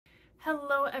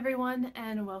Hello everyone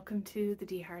and welcome to the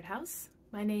DeHart house.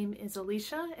 My name is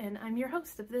Alicia and I'm your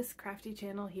host of this crafty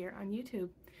channel here on YouTube.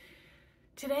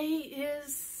 Today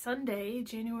is Sunday,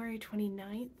 January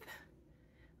 29th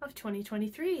of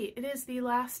 2023. It is the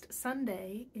last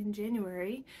Sunday in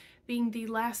January, being the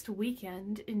last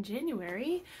weekend in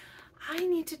January. I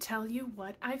need to tell you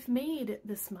what I've made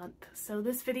this month. So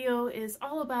this video is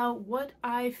all about what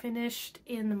I finished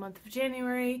in the month of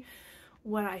January,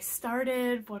 what I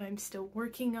started, what I'm still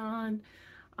working on,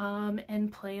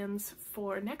 and plans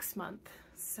for next month.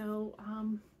 So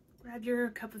grab your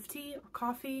cup of tea or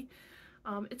coffee.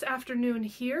 It's afternoon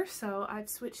here, so I've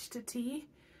switched to tea.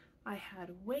 I had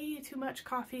way too much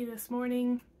coffee this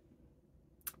morning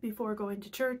before going to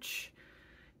church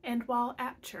and while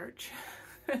at church.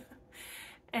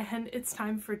 And it's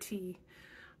time for tea.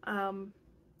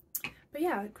 But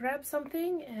yeah, grab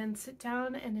something and sit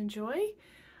down and enjoy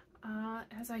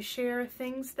as I share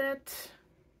things that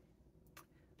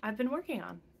I've been working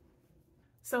on.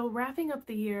 So wrapping up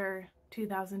the year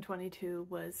 2022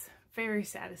 was very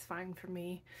satisfying for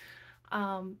me.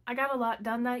 I got a lot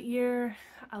done that year.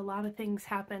 A lot of things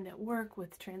happened at work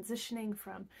with transitioning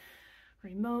from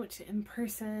remote to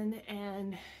in-person,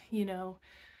 and you know,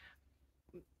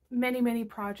 many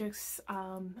projects,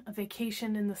 a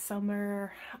vacation in the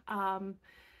summer,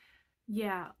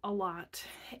 yeah, a lot.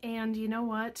 And you know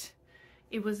what?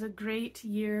 It was a great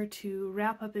year to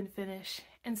wrap up and finish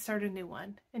and start a new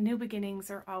one. And new beginnings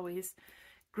are always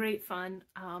great fun.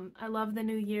 I love the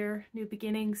new year, new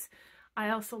beginnings. I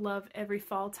also love every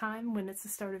fall time when it's the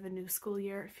start of a new school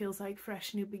year. It feels like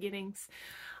fresh new beginnings.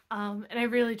 And I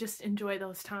really just enjoy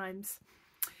those times.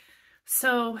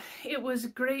 So it was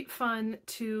great fun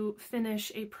to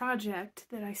finish a project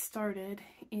that I started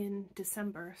in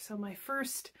December. So my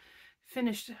first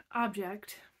finished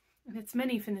object, and it's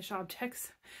many finished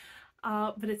objects,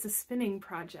 but it's a spinning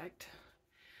project.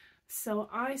 So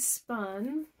I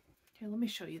spun, here, let me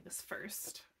show you this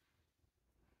first.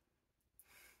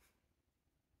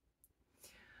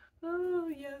 Oh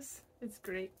yes, it's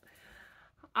great.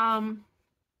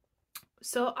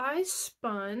 So I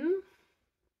spun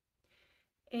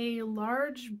a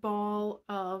large ball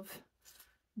of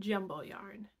jumbo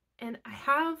yarn, and I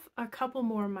have a couple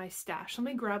more in my stash. Let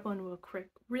me grab one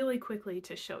really quickly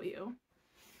to show you.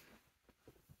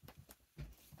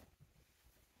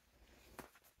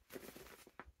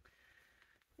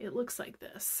 It looks like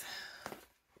this.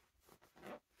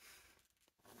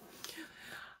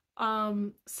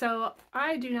 So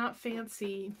I do not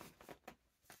fancy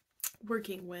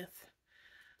working with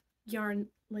yarn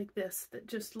like this that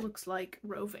just looks like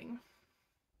roving.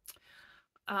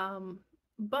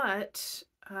 But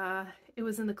it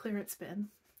was in the clearance bin,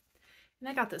 and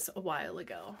I got this a while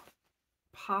ago,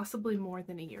 possibly more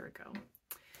than a year ago.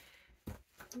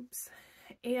 Oops.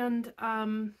 And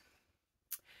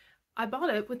I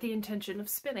bought it with the intention of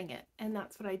spinning it, and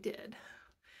that's what I did.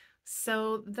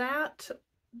 So that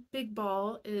big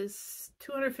ball is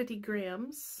 250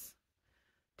 grams,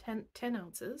 10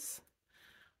 ounces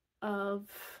of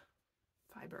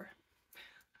fiber.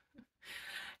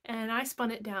 And I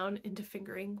spun it down into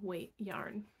fingering weight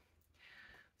yarn.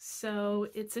 So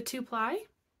it's a 2-ply.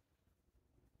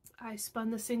 I spun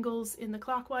the singles in the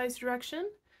clockwise direction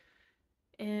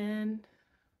and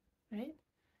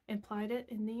plied it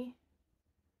in the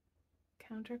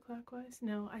counterclockwise.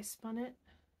 No, I spun it.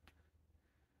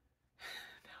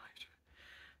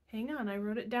 Hang on, I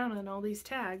wrote it down on all these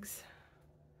tags.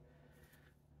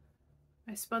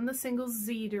 I spun the singles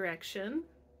Z direction,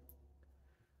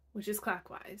 which is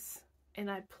clockwise,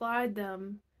 and I plied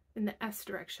them in the S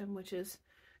direction, which is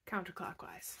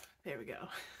counterclockwise. There we go.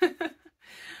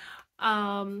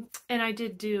 And I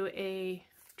did do a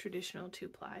traditional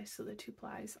 2-ply, so the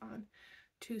 2-plies on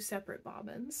 2 separate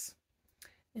bobbins.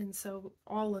 And so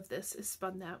all of this is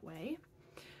spun that way.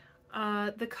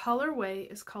 The colorway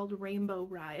is called Rainbow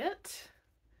Riot,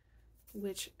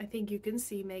 which I think you can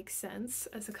see makes sense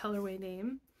as a colorway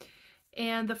name.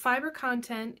 And the fiber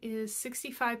content is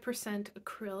 65%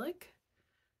 acrylic,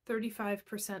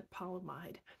 35%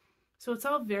 polyamide. So it's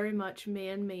all very much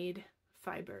man-made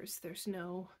fibers. There's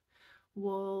no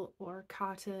wool or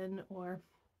cotton or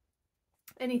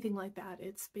anything like that.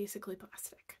 It's basically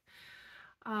plastic.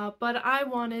 But I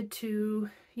wanted to,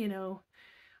 you know,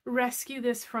 rescue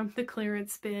this from the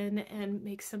clearance bin and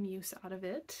make some use out of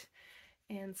it.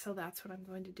 And so that's what I'm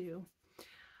going to do.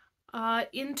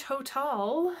 In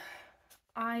total,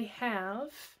 I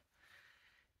have,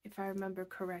 if I remember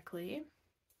correctly,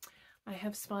 I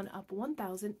have spun up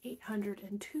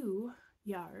 1,802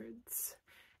 yards.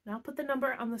 And I'll put the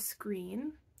number on the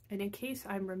screen And in case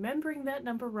I'm remembering that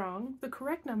number wrong, the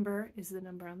correct number is the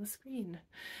number on the screen.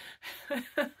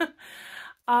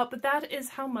 But that is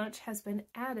how much has been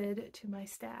added to my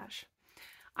stash.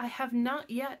 I have not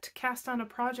yet cast on a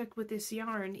project with this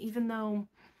yarn, even though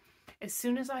as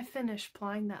soon as I finished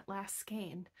plying that last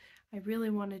skein, I really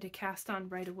wanted to cast on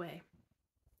right away.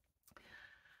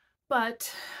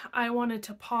 But I wanted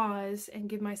to pause and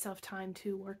give myself time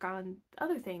to work on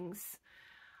other things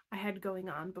I had going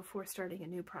on before starting a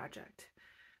new project,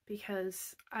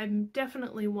 because I'm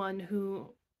definitely one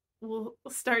who will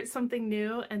start something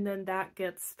new and then that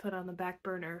gets put on the back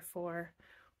burner for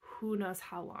who knows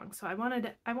how long. So I want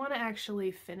to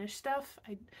actually finish stuff.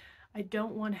 I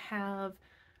don't want to have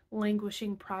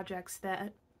languishing projects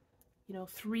that, you know,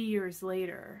 3 years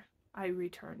later I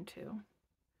return to.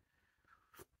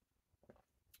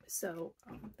 So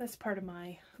that's part of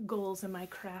my goals in my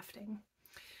crafting.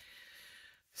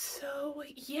 So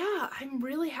yeah, I'm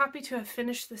really happy to have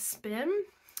finished the spin.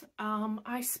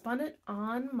 I spun it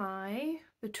on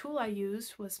the tool I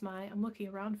used was I'm looking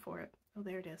around for it. Oh,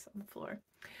 there it is on the floor.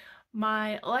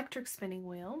 My electric spinning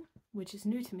wheel, which is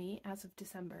new to me as of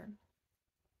December.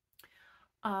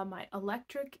 My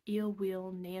electric eel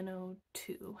wheel Nano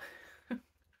 2.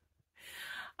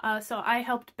 So I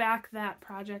helped back that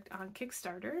project on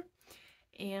Kickstarter,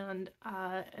 and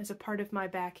as a part of my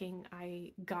backing,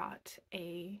 I got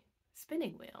a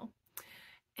spinning wheel,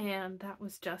 and that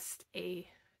was just a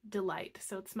delight.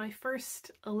 So it's my first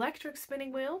electric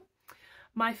spinning wheel.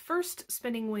 My first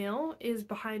spinning wheel is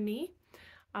behind me.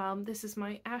 This is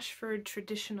my Ashford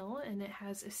Traditional, and it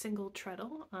has a single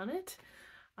treadle on it.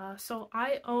 So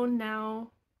I own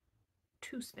now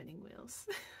 2 spinning wheels.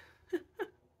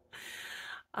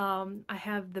 I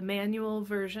have the manual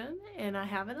version and I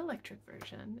have an electric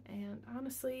version, and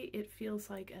honestly it feels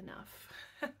like enough.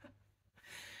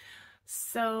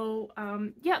 So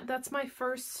yeah, that's my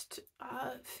first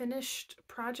finished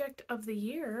project of the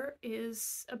year,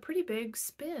 is a pretty big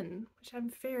spin, which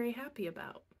I'm very happy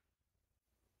about.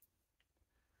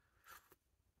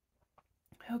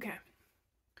 Okay,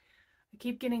 I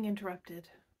keep getting interrupted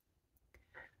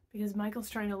because Michael's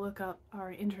trying to look up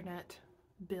our internet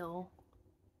bill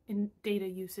in data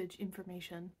usage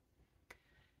information,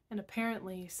 and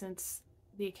apparently since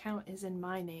the account is in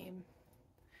my name,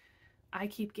 I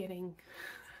keep getting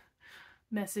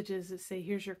messages that say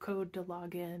here's your code to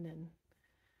log in.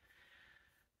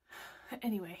 And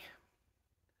anyway,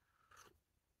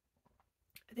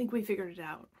 I think we figured it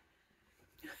out.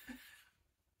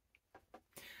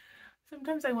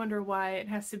 Sometimes I wonder why it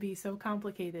has to be so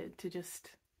complicated to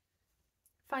just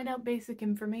find out basic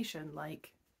information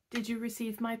like, did you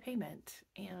receive my payment?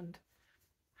 And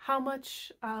how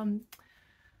much data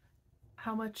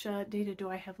do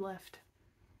I have left?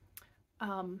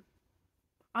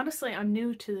 Honestly, I'm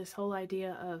new to this whole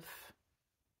idea of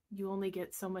you only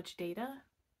get so much data,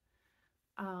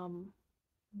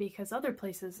 because other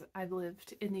places I've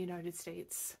lived in the United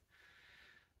States,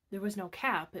 there was no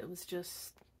cap. It was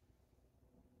just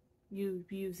you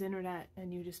use internet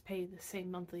and you just pay the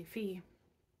same monthly fee.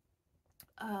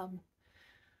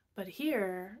 But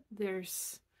here,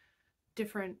 there's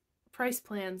different price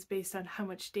plans based on how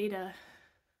much data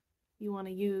you want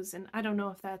to use, and I don't know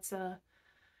if that's a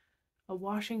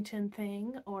Washington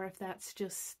thing or if that's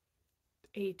just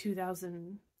a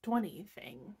 2020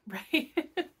 thing, right?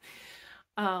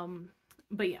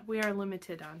 But yeah, we are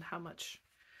limited on how much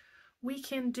we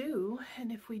can do,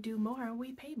 and if we do more,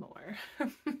 we pay more.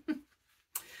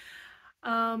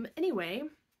 Anyway,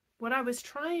 what I was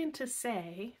trying to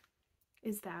say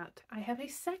is that I have a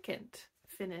second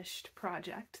finished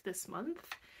project this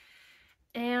month,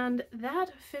 and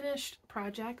that finished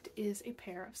project is a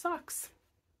pair of socks.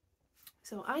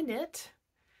 So I knit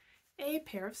a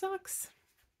pair of socks,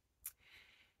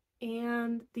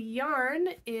 and the yarn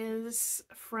is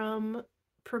from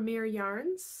Premier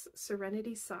Yarns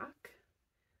Serenity Sock,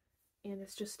 and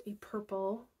it's just a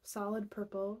purple, solid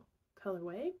purple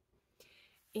colorway,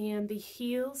 and the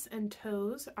heels and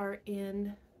toes are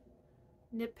in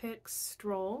Knit Picks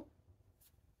Stroll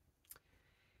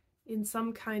in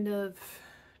some kind of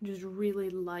just really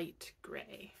light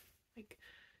gray, like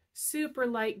super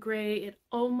light gray. It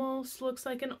almost looks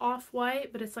like an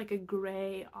off-white, but it's like a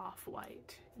gray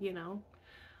off-white, you know?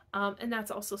 And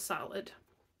that's also solid.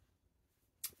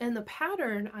 And the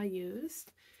pattern I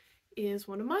used is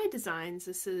one of my designs.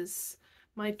 This is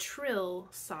my Trill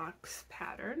Socks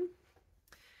pattern.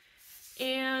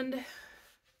 And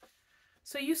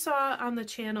so you saw on the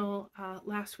channel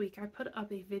last week, I put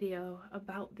up a video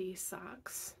about these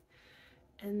socks.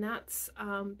 And that's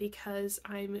because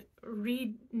I'm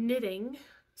re-knitting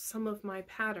some of my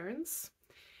patterns,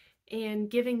 and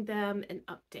giving them an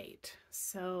update.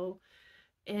 So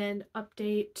an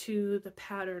update to the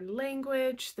pattern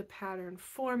language, the pattern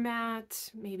format,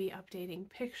 maybe updating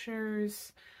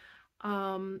pictures,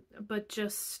 but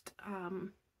just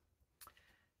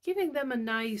giving them a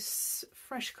nice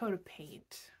fresh coat of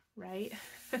paint, right?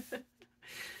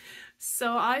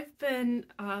 So I've been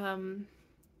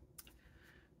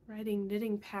writing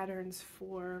knitting patterns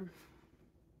for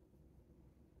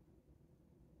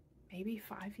maybe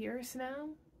 5 years now.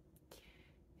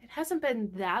 It hasn't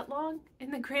been that long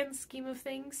in the grand scheme of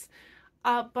things,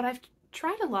 but I've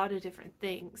tried a lot of different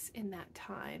things in that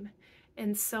time.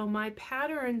 And so my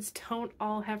patterns don't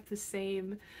all have the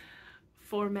same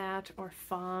format or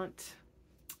font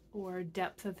or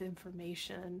depth of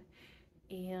information.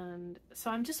 And so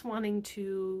I'm just wanting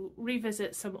to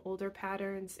revisit some older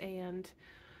patterns and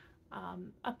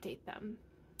update them.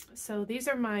 So these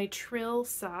are my Trill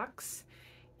socks.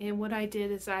 And what I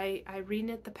did is I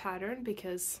reknit the pattern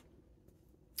because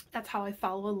that's how I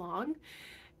follow along.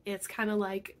 It's kind of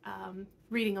like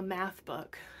reading a math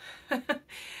book.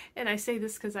 And I say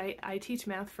this because I teach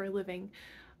math for a living.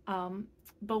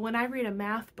 But when I read a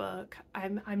math book,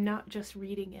 I'm not just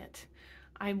reading it.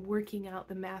 I'm working out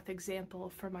the math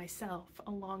example for myself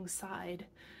alongside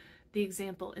the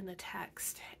example in the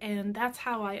text. And that's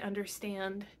how I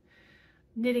understand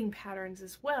knitting patterns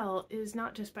as well, is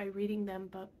not just by reading them,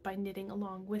 but by knitting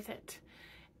along with it.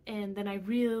 And then I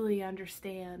really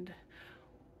understand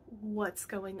what's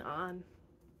going on.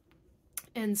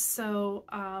 And so,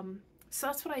 so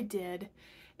that's what I did.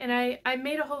 And I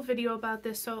made a whole video about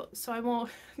this, so I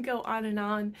won't go on and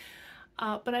on.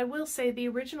 But I will say the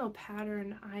original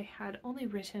pattern I had only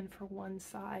written for one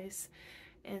size.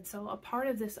 And so a part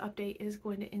of this update is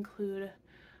going to include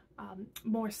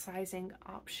more sizing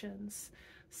options.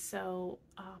 So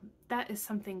that is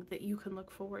something that you can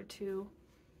look forward to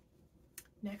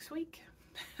next week.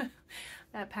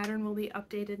 That pattern will be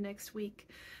updated next week.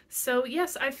 So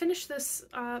yes, I finished this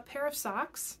pair of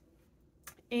socks,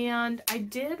 and I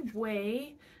did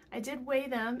weigh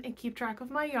them and keep track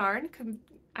of my yarn.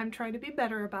 I'm trying to be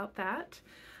better about that.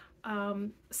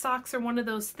 Socks are one of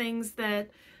those things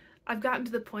that I've gotten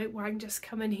to the point where I can just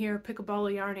come in here, pick a ball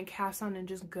of yarn and cast on and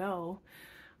just go.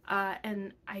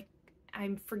 And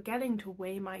I'm forgetting to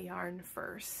weigh my yarn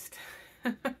first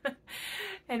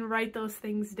and write those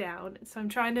things down. So I'm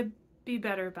trying to be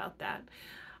better about that.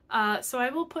 So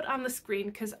I will put on the screen,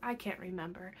 because I can't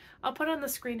remember, I'll put on the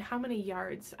screen how many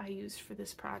yards I used for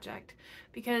this project,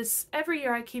 because every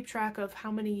year I keep track of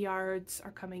how many yards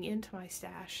are coming into my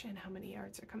stash and how many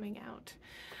yards are coming out.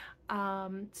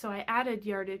 So I added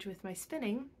yardage with my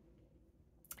spinning,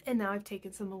 and now I've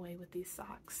taken some away with these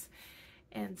socks.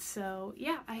 And so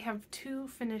yeah, I have 2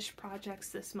 finished projects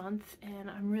this month,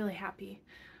 and I'm really happy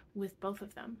with both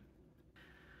of them.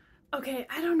 Okay,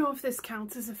 I don't know if this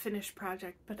counts as a finished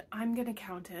project, but I'm gonna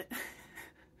count it.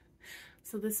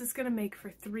 So this is gonna make for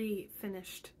 3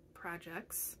 finished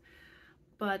projects,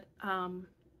 but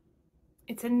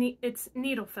it's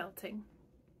needle felting.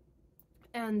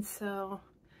 And so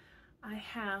I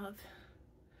have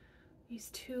these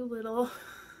 2 little,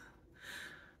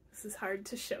 this is hard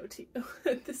to show to you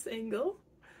at this angle.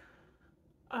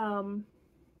 There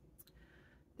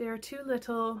are 2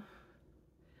 little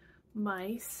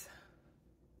mice.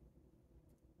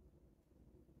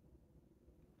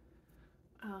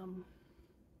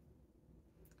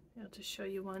 I'll just show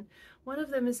you one. One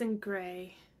of them is in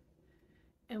gray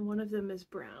and one of them is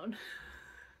brown.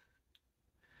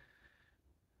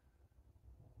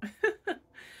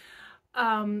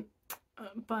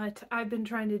 But I've been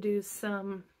trying to do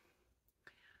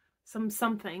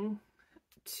something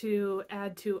to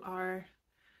add to our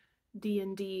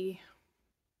D&D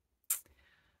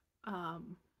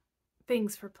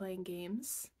things for playing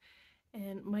games,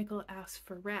 and Michael asked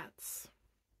for rats,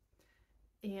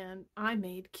 and I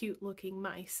made cute looking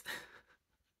mice.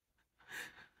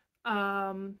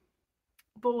 But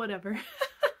whatever.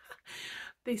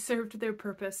 They served their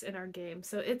purpose in our game.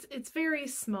 So it's very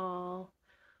small,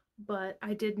 but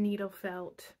I did needle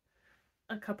felt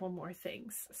a couple more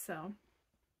things. So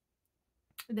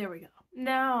there we go.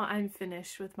 Now I'm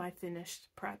finished with my finished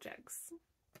projects.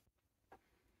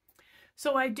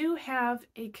 So I do have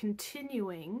a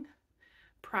continuing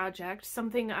project,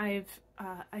 something I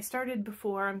started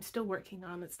before, I'm still working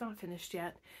on, it's not finished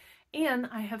yet, and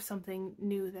I have something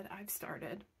new that I've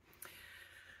started.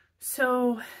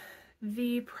 So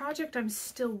the project I'm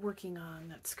still working on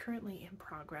that's currently in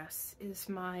progress is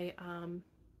my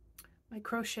my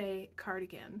crochet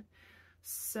cardigan.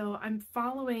 So I'm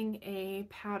following a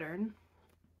pattern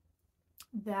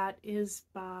that is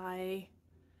by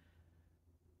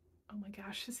Oh my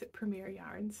gosh, is it Premier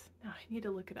Yarns? No, I need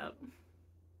to look it up.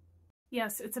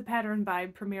 Yes, it's a pattern by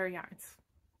Premier Yarns.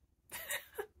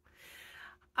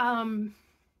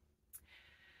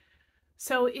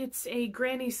 So it's a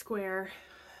granny square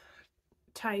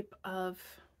type of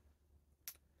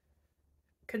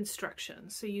construction.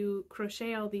 So you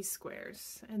crochet all these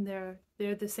squares and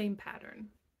they're the same pattern.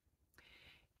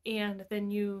 And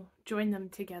then you join them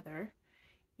together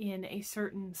in a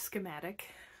certain schematic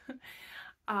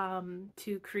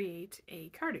to create a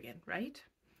cardigan, right?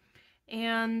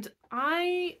 And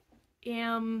I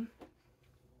am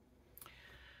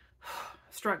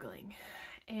struggling.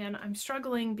 And I'm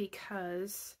struggling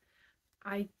because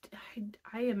I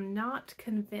am not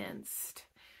convinced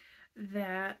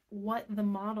that what the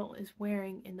model is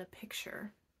wearing in the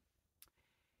picture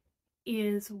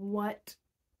is what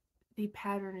the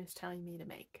pattern is telling me to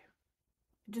make.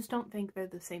 I just don't think they're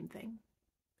the same thing.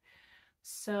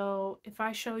 So if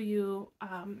I show you,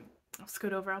 I'll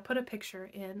scoot over, I'll put a picture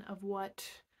in of what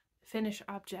the finished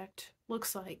object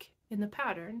looks like in the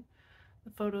pattern,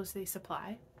 the photos they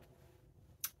supply.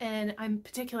 And in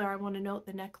particular, I want to note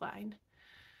the neckline.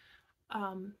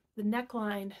 The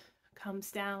neckline comes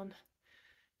down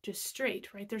just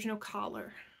straight, right? There's no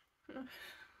collar.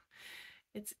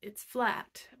 It's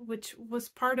flat, which was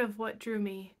part of what drew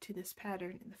me to this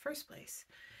pattern in the first place.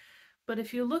 But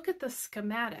if you look at the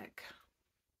schematic,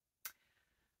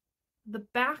 the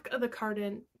back of the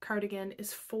cardigan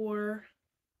is 4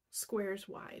 squares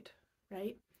wide,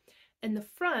 right? And the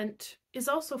front is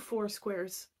also 4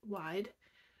 squares wide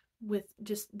with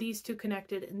just these two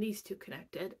connected and these two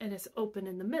connected, and it's open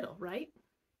in the middle, right?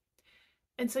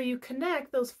 And so you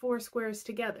connect those 4 squares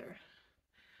together,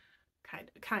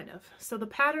 kind of. So the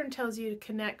pattern tells you to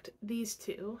connect these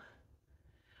two,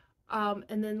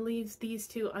 and then leaves these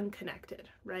two unconnected,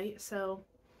 right? So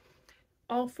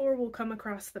all 4 will come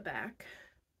across the back.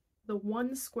 The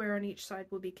 1 square on each side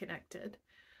will be connected,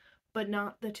 but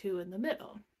not the 2 in the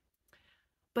middle.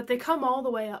 But they come all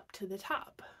the way up to the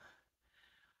top.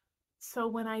 So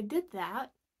when I did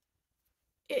that,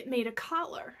 it made a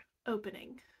collar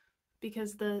opening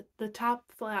because the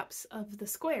top flaps of the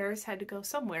squares had to go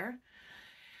somewhere.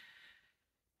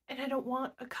 And I don't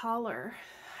want a collar.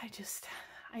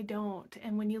 I don't.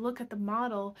 And when you look at the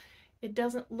model, it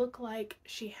doesn't look like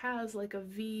she has like a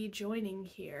V joining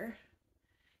here.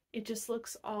 It just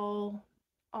looks all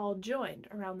joined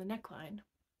around the neckline.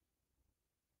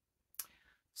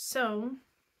 So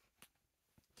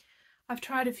I've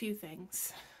tried a few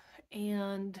things,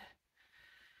 and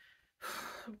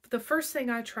the first thing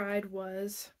I tried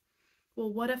was,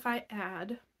 well, what if I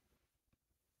add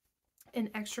an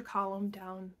extra column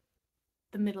down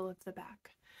the middle of the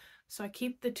back? So I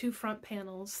keep the 2 front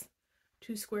panels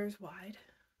 2 squares wide,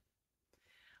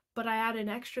 but I add an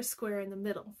extra square in the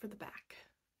middle for the back.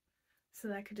 So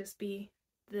that could just be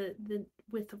the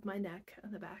width of my neck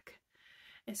on the back.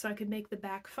 And so I could make the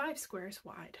back 5 squares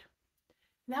wide.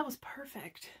 And that was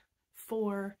perfect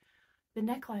for the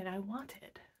neckline I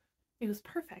wanted. It was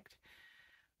perfect.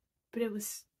 But it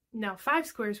was now 5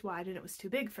 squares wide and it was too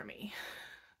big for me.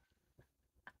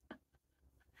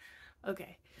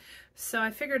 Okay, so I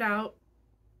figured out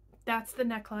that's the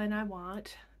neckline I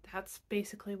want. That's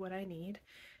basically what I need.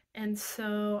 And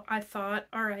so I thought,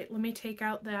 all right, let me take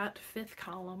out that 5th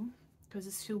column because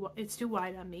it's too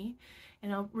wide on me,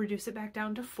 and I'll reduce it back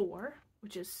down to 4,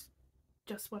 which is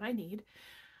just what I need.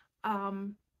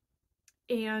 And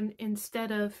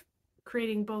instead of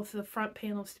creating both the front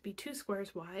panels to be 2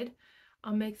 squares wide,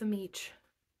 I'll make them each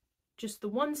just the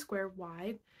 1 square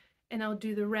wide, and I'll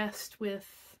do the rest with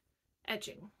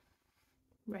edging,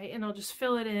 right? And I'll just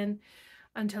fill it in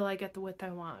until I get the width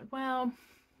I want. Well,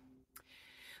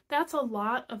 that's a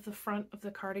lot of the front of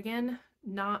the cardigan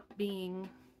not being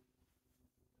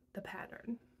the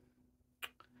pattern.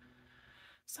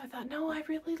 So I thought, no, I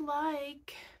really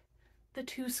like the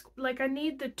 2, I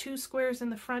need the 2 squares in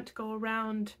the front to go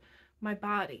around my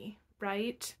body,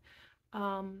 right?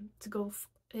 To go,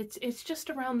 it's just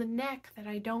around the neck that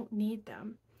I don't need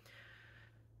them.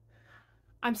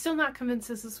 I'm still not convinced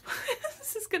this is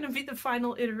this is going to be the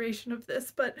final iteration of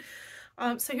this, but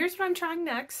so here's what I'm trying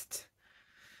next.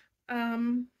 What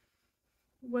am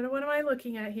I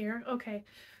looking at here? Okay,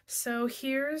 so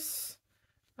here's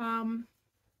let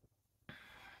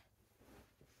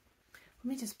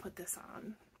me just put this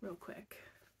on real quick.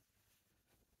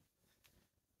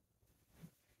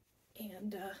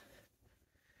 And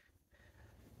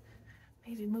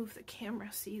maybe move the camera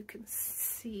so you can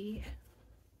see.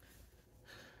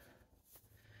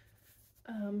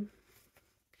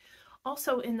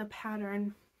 Also in the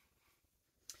pattern,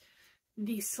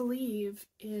 the sleeve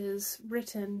is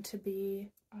written to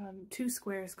be 2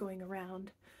 squares going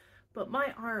around, but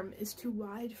my arm is too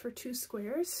wide for 2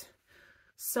 squares,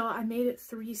 so I made it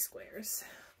 3 squares.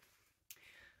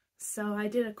 So I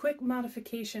did a quick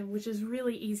modification, which is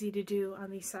really easy to do on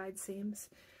these side seams,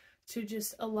 to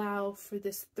just allow for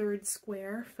this 3rd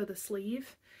square for the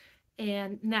sleeve,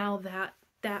 and now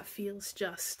that feels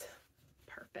just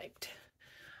perfect.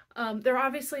 They're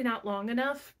obviously not long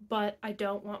enough, but I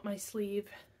don't want my sleeve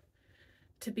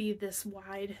to be this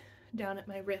wide down at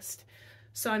my wrist.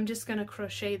 So I'm just going to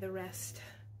crochet the rest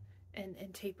and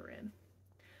taper in.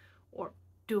 Or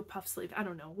do a puff sleeve. I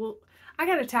don't know. Well, I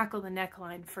got to tackle the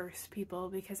neckline first, people,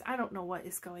 because I don't know what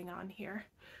is going on here.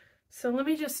 So let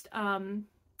me just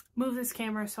move this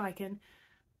camera so I can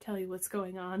tell you what's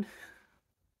going on.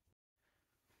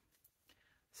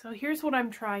 So here's what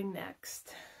I'm trying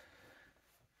next.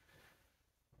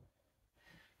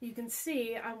 You can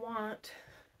see I want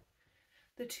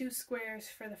the 2 squares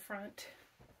for the front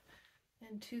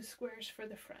and 2 squares for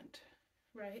the front,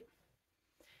 right?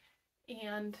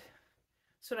 And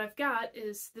so what I've got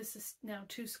is, this is now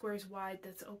 2 squares wide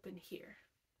that's open here,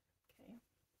 okay?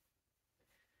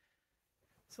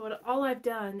 So all I've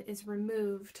done is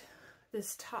removed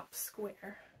this top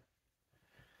square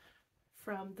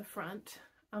from the front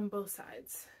on both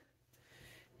sides.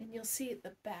 And you'll see at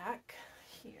the back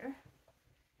here,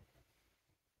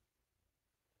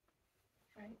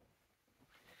 right?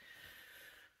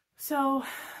 So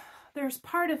there's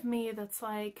part of me that's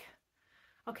like,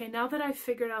 okay, now that I've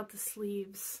figured out the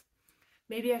sleeves,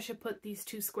 maybe I should put these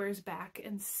 2 squares back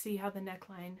and see how the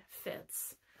neckline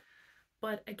fits.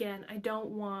 But again, I don't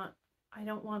want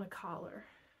a collar,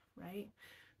 right?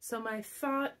 So my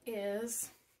thought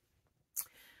is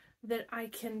that I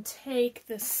can take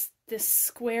this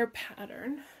square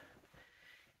pattern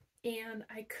and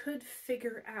I could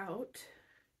figure out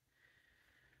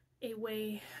a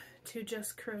way to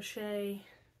just crochet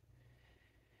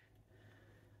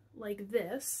like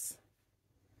this,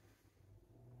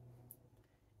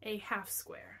 a half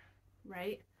square,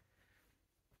 right?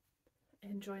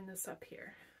 And join this up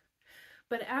here.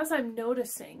 But as I'm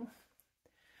noticing,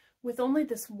 with only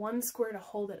this 1 square to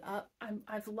hold it up,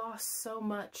 I've lost so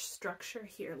much structure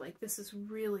here. Like, this is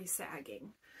really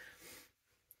sagging.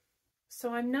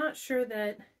 So I'm not sure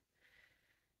that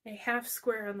a half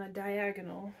square on the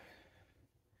diagonal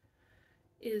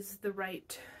is the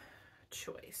right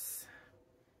choice,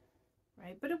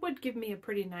 right? But it would give me a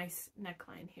pretty nice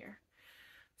neckline here.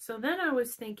 So then I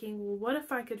was thinking, well, what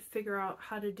if I could figure out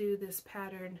how to do this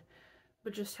pattern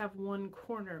but just have 1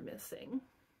 corner missing,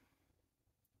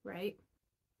 right?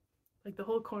 Like the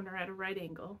whole corner at a right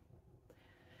angle.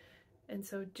 And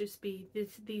so just be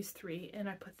these 3, and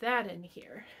I put that in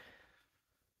here.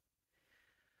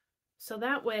 So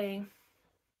that way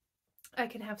I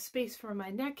can have space for my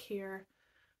neck here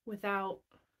without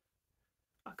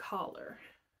a collar.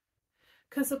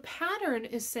 Because the pattern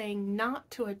is saying not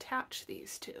to attach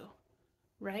these 2,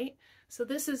 right? So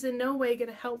this is in no way going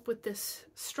to help with this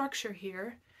structure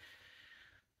here.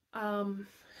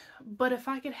 But if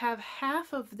I could have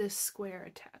half of this square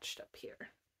attached up here,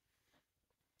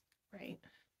 right,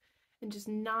 and just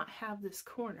not have this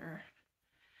corner,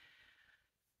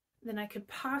 then I could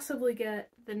possibly get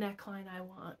the neckline I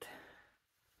want.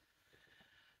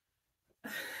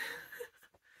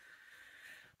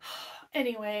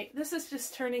 Anyway, this is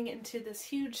just turning into this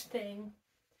huge thing.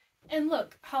 And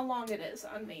look how long it is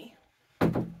on me.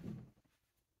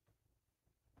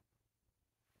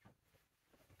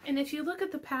 And if you look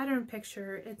at the pattern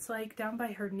picture, it's like down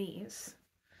by her knees.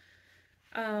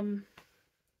 So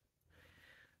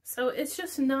it's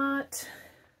just not,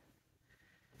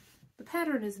 the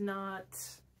pattern is not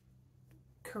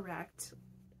correct.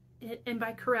 And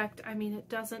by correct, I mean it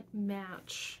doesn't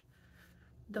match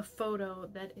the photo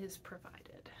that is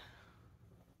provided.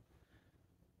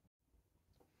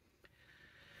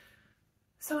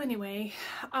 So anyway,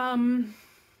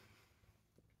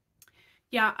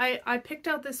 yeah, I picked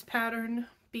out this pattern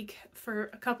for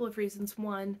a couple of reasons.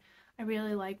 One, I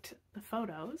really liked the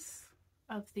photos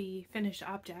of the finished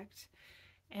object,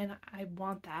 and I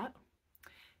want that.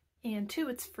 And 2,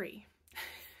 it's free.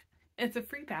 It's a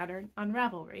free pattern on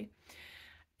Ravelry,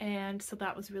 and so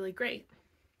that was really great.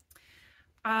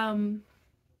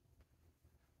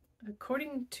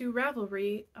 According to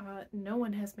Ravelry, no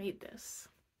one has made this.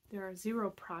 There are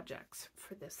 0 projects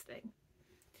for this thing,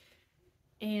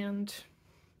 and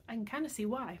I can kind of see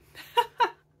why.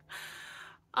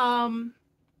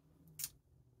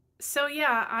 So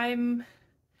yeah,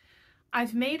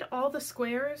 I've made all the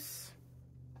squares.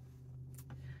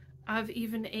 I've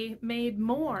even made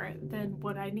more than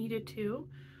what I needed to,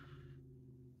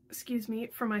 excuse me,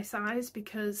 for my size,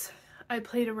 because I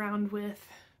played around with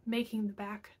making the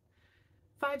back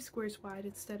 5 squares wide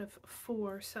instead of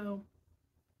 4, so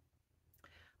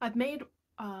I've made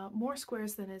more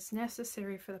squares than is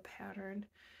necessary for the pattern,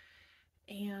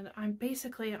 and I'm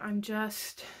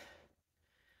just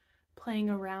playing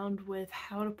around with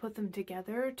how to put them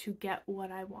together to get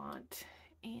what I want.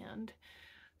 And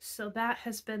so that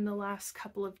has been the last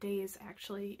couple of days,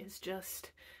 actually, is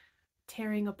just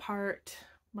tearing apart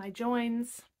my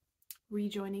joins,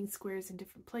 rejoining squares in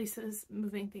different places,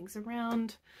 moving things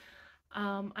around.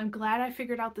 I'm glad I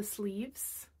figured out the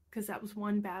sleeves, because that was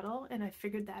one battle, and I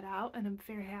figured that out, and I'm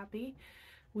very happy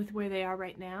with where they are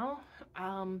right now.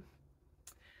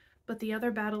 But the other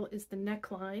battle is the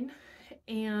neckline,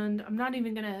 and I'm not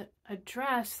even going to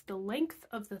address the length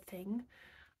of the thing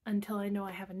until I know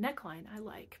I have a neckline I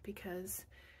like, because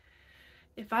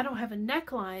if I don't have a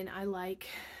neckline I like,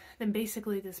 then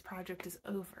basically this project is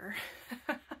over.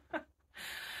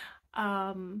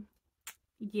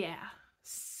 Yeah,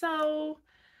 so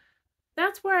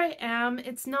that's where I am.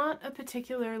 It's not a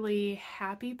particularly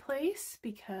happy place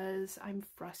because I'm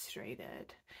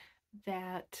frustrated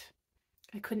that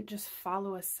I couldn't just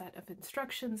follow a set of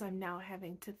instructions. I'm now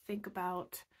having to think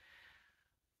about,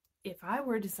 if I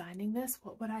were designing this,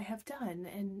 what would I have done?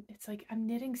 And it's like I'm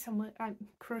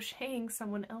crocheting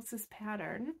someone else's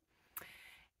pattern,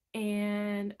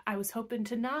 and I was hoping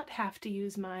to not have to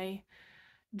use my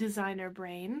designer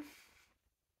brain,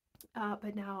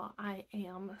 but now I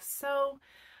am. So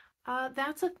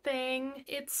that's a thing.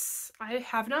 I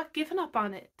have not given up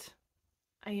on it.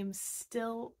 I am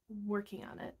still working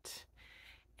on it,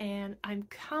 and I'm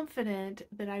confident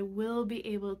that I will be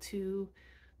able to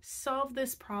solve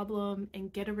this problem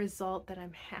and get a result that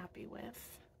I'm happy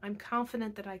with. I'm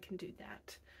confident that I can do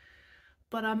that.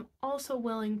 But I'm also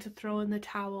willing to throw in the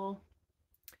towel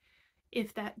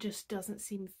if that just doesn't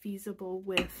seem feasible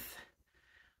with,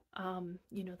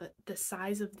 you know, the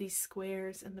size of these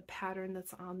squares and the pattern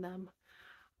that's on them.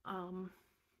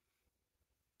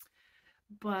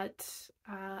 But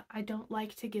I don't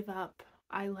like to give up.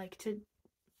 I like to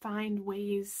find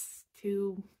ways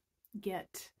to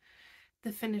get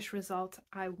the finished result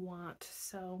I want.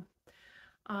 So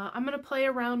I'm going to play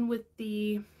around with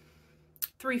the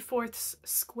 3/4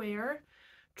 square,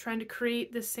 trying to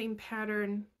create the same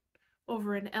pattern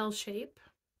over an L shape.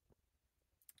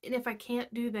 And if I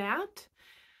can't do that,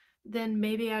 then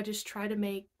maybe I just try to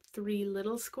make 3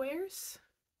 little squares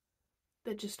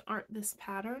that just aren't this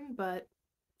pattern, but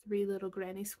 3 little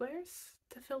granny squares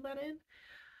to fill that in.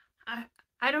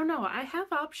 I don't know. I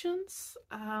have options.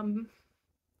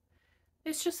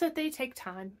 It's just that they take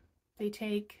time. They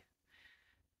take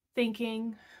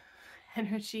thinking,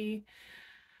 energy,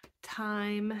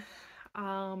 time,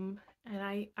 and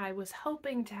I was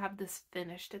hoping to have this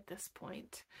finished at this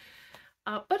point,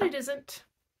 but it isn't.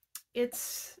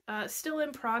 It's still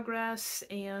in progress,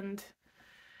 and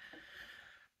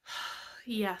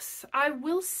yes, I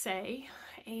will say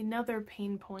another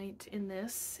pain point in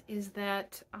this is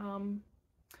that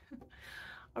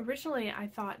originally I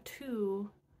thought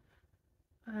 2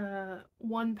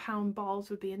 1-pound balls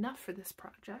would be enough for this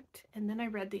project, and then I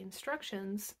read the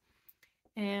instructions,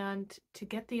 and to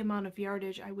get the amount of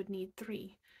yardage I would need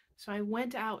 3. So I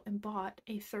went out and bought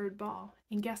a 3rd ball,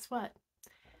 and guess what?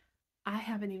 I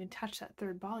haven't even touched that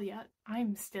 3rd ball yet.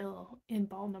 I'm still in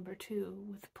ball number 2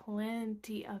 with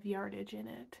plenty of yardage in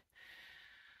it.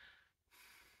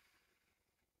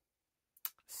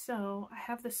 So I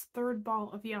have this 3rd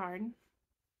ball of yarn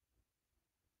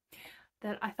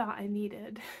that I thought I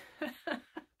needed.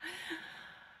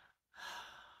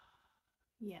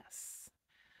 Yes.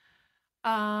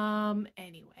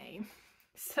 Anyway,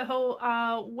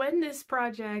 so when this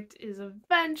project is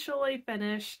eventually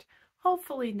finished,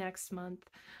 hopefully next month,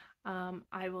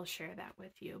 I will share that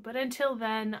with you. But until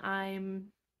then,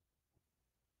 I'm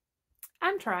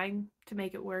trying to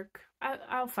make it work.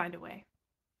 I'll find a way.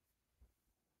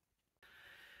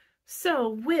 So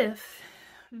with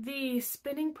the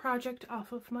spinning project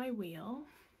off of my wheel,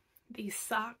 the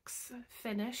socks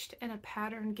finished, and a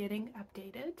pattern getting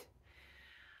updated,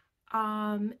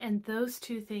 and those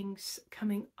 2 things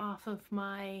coming off of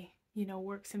my, you know,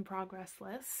 works in progress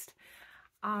list,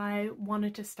 I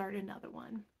wanted to start another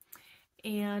one.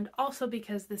 And also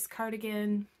because this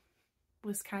cardigan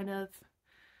was kind of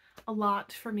a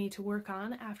lot for me to work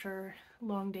on after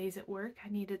long days at work, I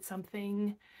needed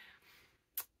something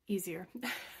easier.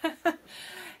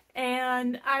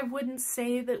 And I wouldn't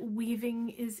say that weaving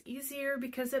is easier,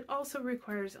 because it also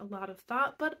requires a lot of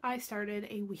thought, but I started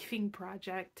a weaving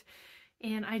project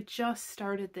and I just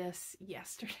started this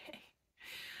yesterday.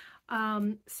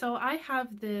 So I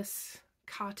have this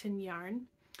cotton yarn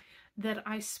that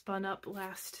I spun up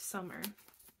last summer,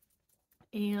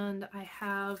 and I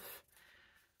have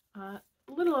a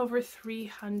little over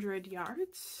 300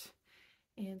 yards,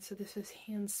 and so this is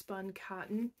hand spun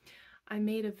cotton. I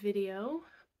made a video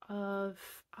of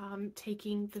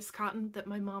taking this cotton that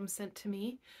my mom sent to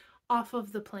me off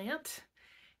of the plant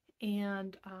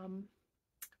and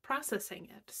processing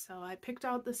it. So I picked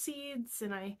out the seeds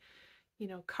and I,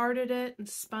 carded it and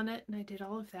spun it, and I did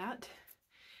all of that.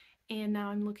 And now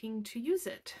I'm looking to use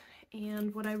it.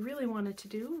 And what I really wanted to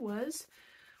do was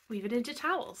weave it into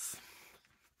towels.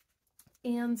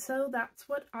 And so that's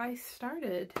what I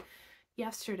started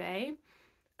yesterday.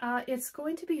 It's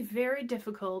going to be very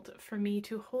difficult for me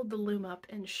to hold the loom up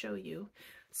and show you.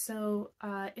 So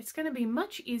it's going to be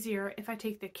much easier if I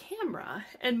take the camera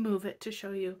and move it to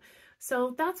show you.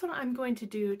 So that's what I'm going to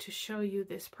do to show you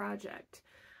this project.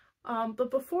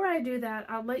 But before I do that,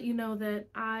 I'll let you know that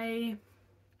I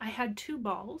had 2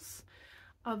 balls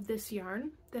of this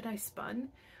yarn that I spun.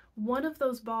 One of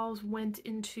those balls went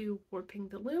into warping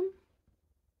the loom.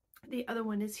 The other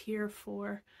one is here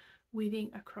for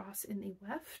weaving across in the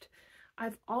weft.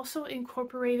 I've also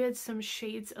incorporated some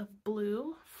shades of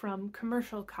blue from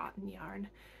commercial cotton yarn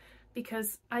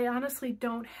because I honestly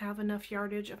don't have enough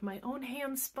yardage of my own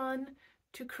hand spun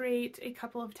to create a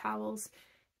couple of towels,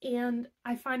 and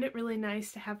I find it really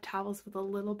nice to have towels with a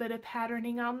little bit of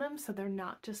patterning on them so they're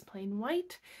not just plain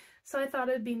white. So I thought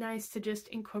it'd be nice to just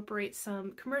incorporate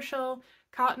some commercial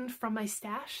cotton from my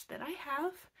stash that I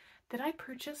have, that I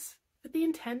purchased with the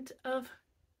intent of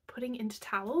putting into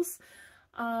towels.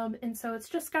 And so it's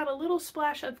just got a little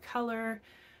splash of color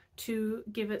to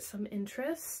give it some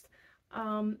interest.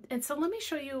 And so let me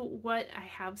show you what I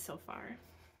have so far.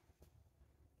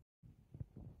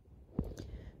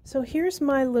 So here's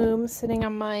my loom sitting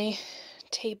on my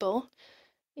table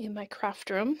in my craft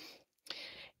room.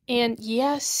 And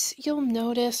yes, you'll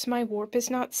notice my warp is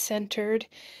not centered.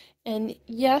 And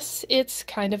yes, it's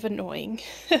kind of annoying.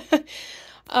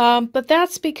 But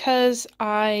that's because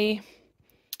I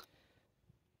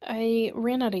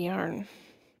ran out of yarn.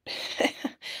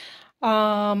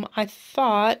 I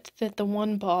thought that the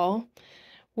 1 ball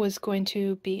was going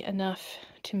to be enough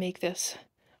to make this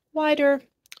wider.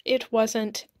 It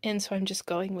wasn't, and so I'm just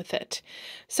going with it.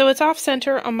 So it's off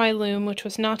center on my loom, which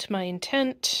was not my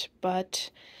intent,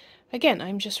 but again,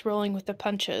 I'm just rolling with the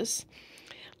punches.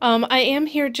 I am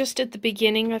here just at the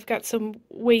beginning. I've got some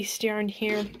waste yarn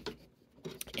here.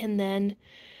 And then,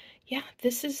 yeah,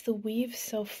 this is the weave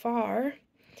so far.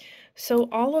 So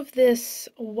all of this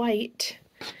white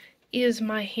is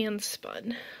my hand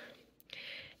spun.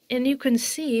 And you can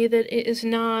see that it is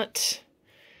not,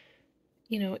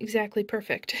 exactly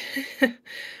perfect,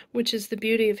 which is the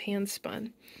beauty of hand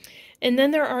spun. And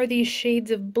then there are these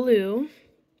shades of blue,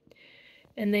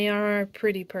 and they are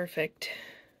pretty perfect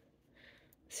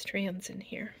strands in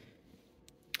here.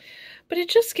 But it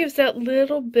just gives that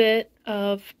little bit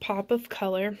of pop of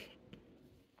color.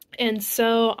 And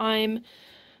so I'm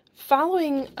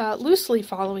loosely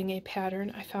following a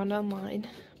pattern I found online.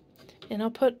 And I'll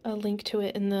put a link to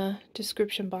it in the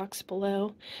description box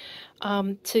below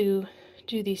to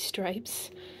do these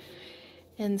stripes.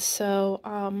 And so,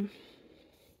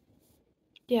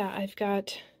 yeah, I've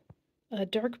got a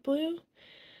dark blue,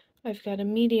 I've got a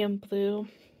medium blue,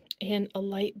 and a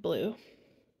light blue.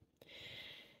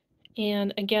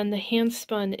 And again, the hand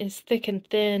spun is thick and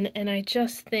thin, and I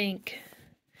just think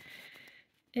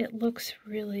it looks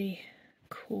really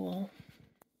cool.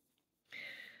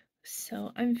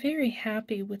 So I'm very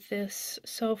happy with this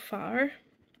so far.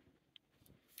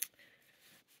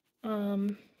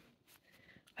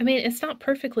 I mean, it's not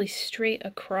perfectly straight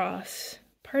across.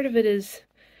 Part of it is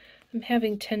I'm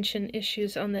having tension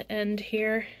issues on the end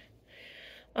here.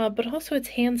 But also it's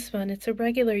hand spun, it's a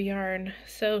regular yarn,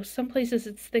 so some places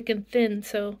it's thick and thin,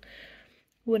 so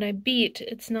when I beat,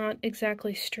 it's not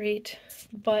exactly straight.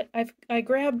 But I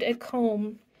grabbed a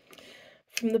comb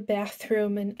from the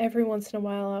bathroom, and every once in a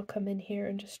while I'll come in here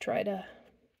and just try to,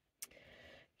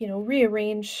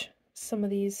 rearrange some of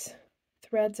these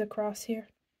threads across here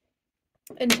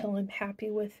until I'm happy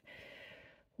with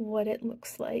what it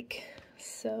looks like.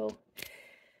 So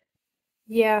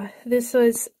yeah, this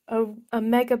was a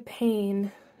mega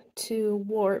pain to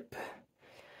warp.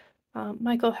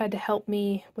 Michael had to help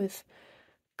me with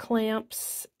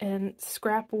clamps and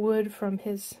scrap wood from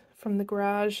the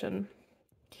garage, and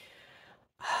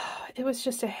it was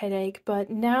just a headache. But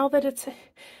now that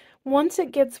once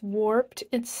it gets warped,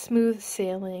 it's smooth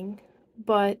sailing,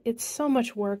 but it's so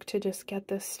much work to just get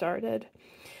this started.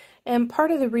 And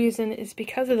part of the reason is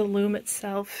because of the loom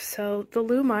itself. So the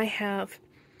loom I have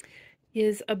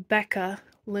is a Beka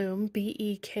loom,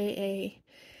 B-E-K-A.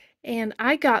 And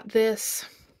I got this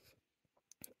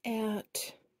at,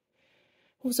 it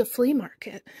was a flea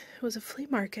market. It was a flea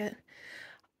market.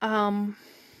 And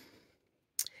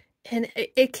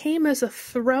it came as a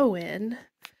throw-in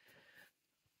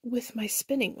with my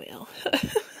spinning wheel.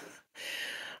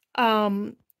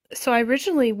 So I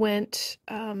originally went,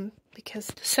 because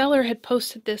the seller had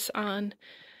posted this on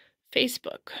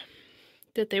Facebook,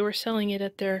 that they were selling it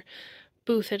at their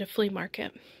booth at a flea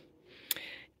market.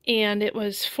 And it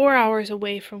was 4 hours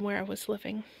away from where I was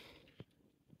living.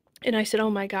 And I said, oh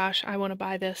my gosh, I want to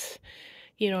buy this,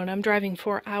 and I'm driving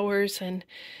 4 hours, and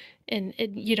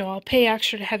I'll pay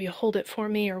extra to have you hold it for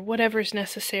me or whatever's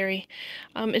necessary.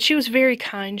 And she was very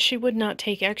kind. She would not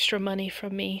take extra money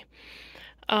from me.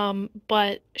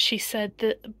 But she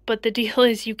said but the deal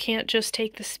is you can't just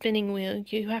take the spinning wheel.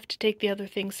 You have to take the other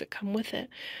things that come with it,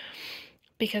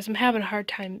 because I'm having a hard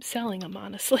time selling them,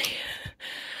 honestly.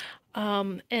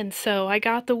 And so I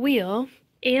got the wheel,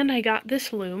 and I got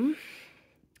this loom,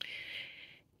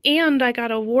 and I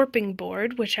got a warping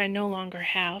board, which I no longer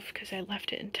have because I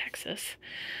left it in Texas.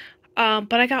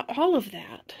 But I got all of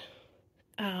that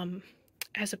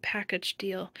as a package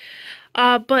deal.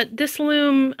 But this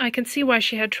loom, I can see why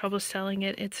she had trouble selling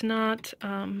it. It's not,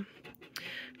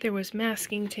 there was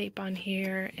masking tape on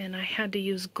here, and I had to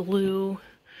use glue.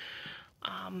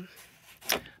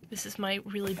 This is my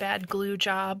really bad glue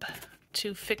job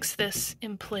to fix this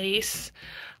in place.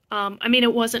 I mean,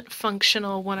 it wasn't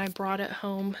functional when I brought it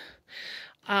home.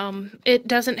 It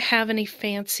doesn't have any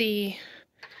fancy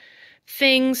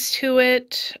things to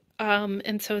it,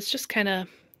 and so it's just kind of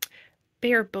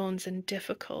bare bones and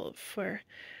difficult for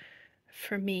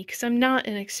me, because I'm not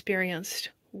an experienced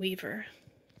weaver.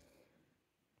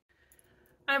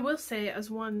 I will say,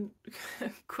 as one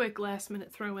quick last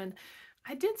minute throw in,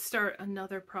 I did start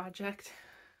another project.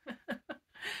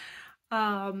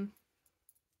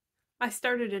 I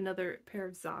started another pair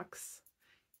of socks.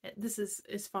 This is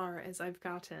as far as I've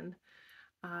gotten.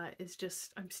 It's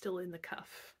just, I'm still in the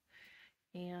cuff.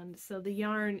 And so the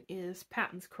yarn is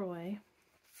Patton's Croy,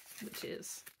 which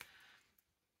is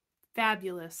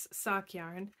fabulous sock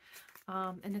yarn.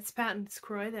 And it's Patton's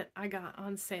Croy that I got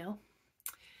on sale.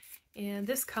 And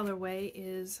this colorway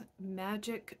is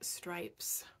Magic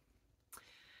Stripes.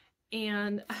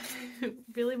 And I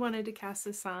really wanted to cast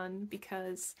this on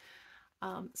because,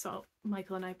 so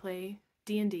Michael and I play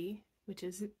D&D, which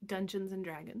is Dungeons and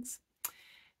Dragons.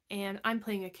 And I'm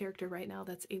playing a character right now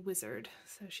that's a wizard,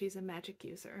 so she's a magic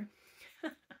user.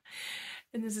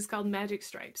 And this is called Magic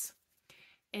Stripes.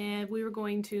 And we were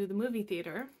going to the movie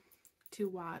theater to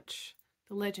watch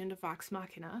The Legend of Vox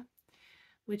Machina,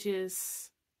 which is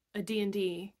a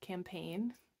D&D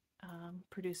campaign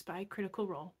produced by Critical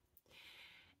Role.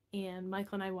 And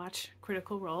Michael and I watch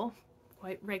Critical Role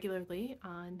quite regularly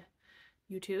on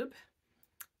YouTube.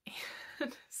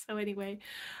 And so anyway,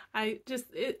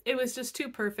 it was just too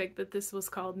perfect that this was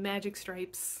called Magic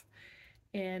Stripes,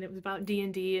 and it was about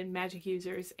D&D and magic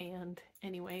users. And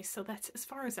anyway, so that's as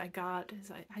far as I got,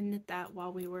 is I knit that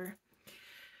while we were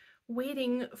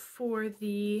waiting for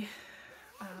the,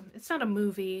 it's not a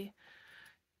movie,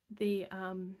 the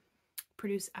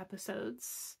produce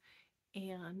episodes.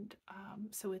 And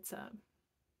so it's a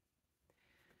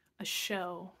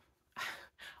show. I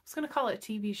was going to call it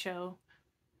a TV show.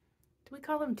 Do we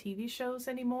call them TV shows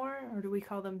anymore? Or do we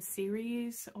call them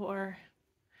series? Or,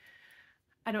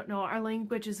 I don't know. Our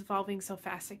language is evolving so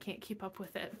fast I can't keep up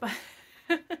with it. But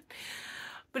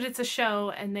but it's a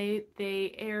show, and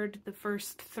they aired the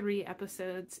first 3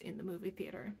 episodes in the movie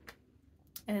theater.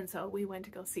 And so we went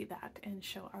to go see that and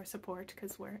show our support,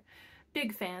 because we're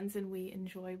big fans and we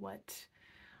enjoy what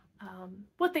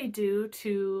they do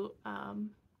to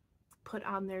put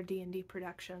on their D&D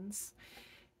productions.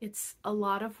 It's a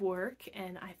lot of work,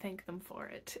 and I thank them for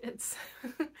it. It's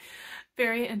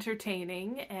very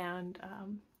entertaining and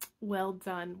well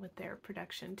done with their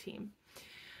production team.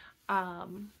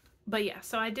 But yeah,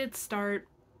 so I did start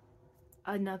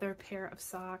another pair of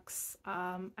socks.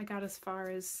 I got as far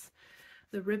as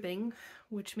the ribbing,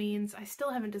 which means I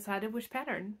still haven't decided which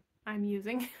pattern I'm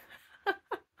using.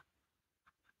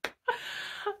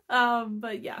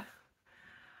 But yeah,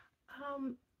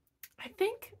 I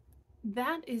think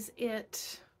that is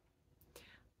it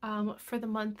for the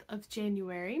month of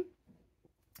January.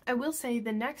 I will say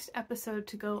the next episode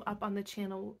to go up on the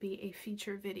channel will be a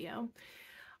feature video.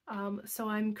 So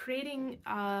I'm creating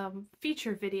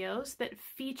feature videos that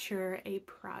feature a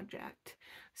project.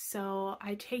 So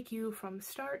I take you from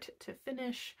start to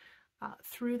finish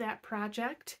through that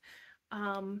project.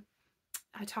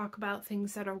 I talk about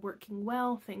things that are working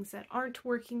well, things that aren't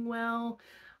working well,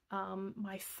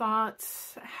 my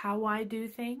thoughts, how I do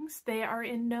things. They are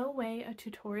in no way a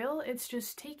tutorial. It's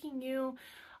just taking you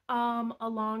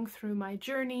along through my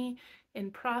journey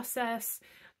and process.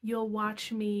 You'll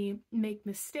watch me make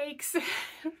mistakes,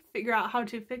 figure out how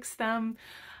to fix them,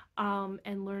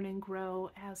 and learn and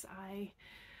grow as I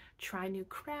try new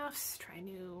crafts, try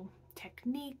new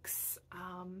techniques,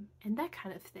 and that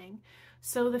kind of thing.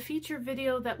 So the feature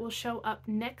video that will show up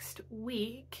next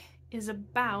week is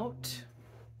about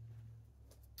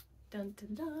dun,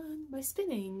 dun, dun, my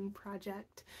spinning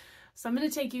project. So I'm going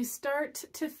to take you start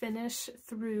to finish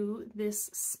through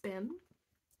this spin,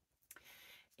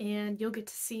 and you'll get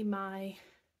to see my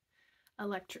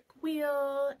electric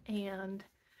wheel and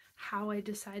how I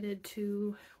decided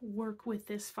to work with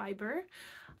this fiber.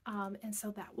 And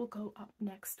so that will go up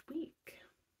next week.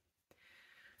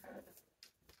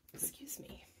 Excuse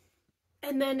me.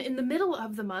 And then in the middle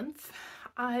of the month,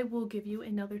 I will give you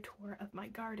another tour of my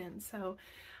garden. So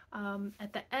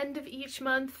at the end of each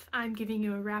month, I'm giving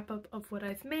you a wrap-up of what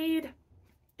I've made.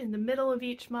 In the middle of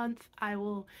each month, I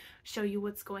will show you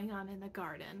what's going on in the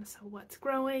garden. So what's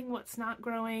growing, what's not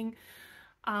growing,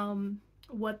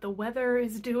 what the weather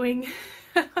is doing,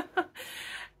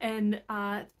 and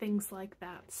things like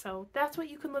that. So that's what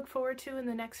you can look forward to in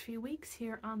the next few weeks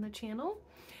here on the channel.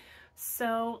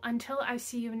 So until I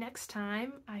see you next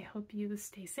time, I hope you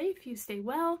stay safe, you stay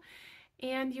well,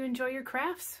 and you enjoy your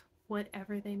crafts,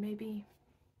 whatever they may be.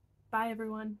 Bye,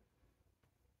 everyone.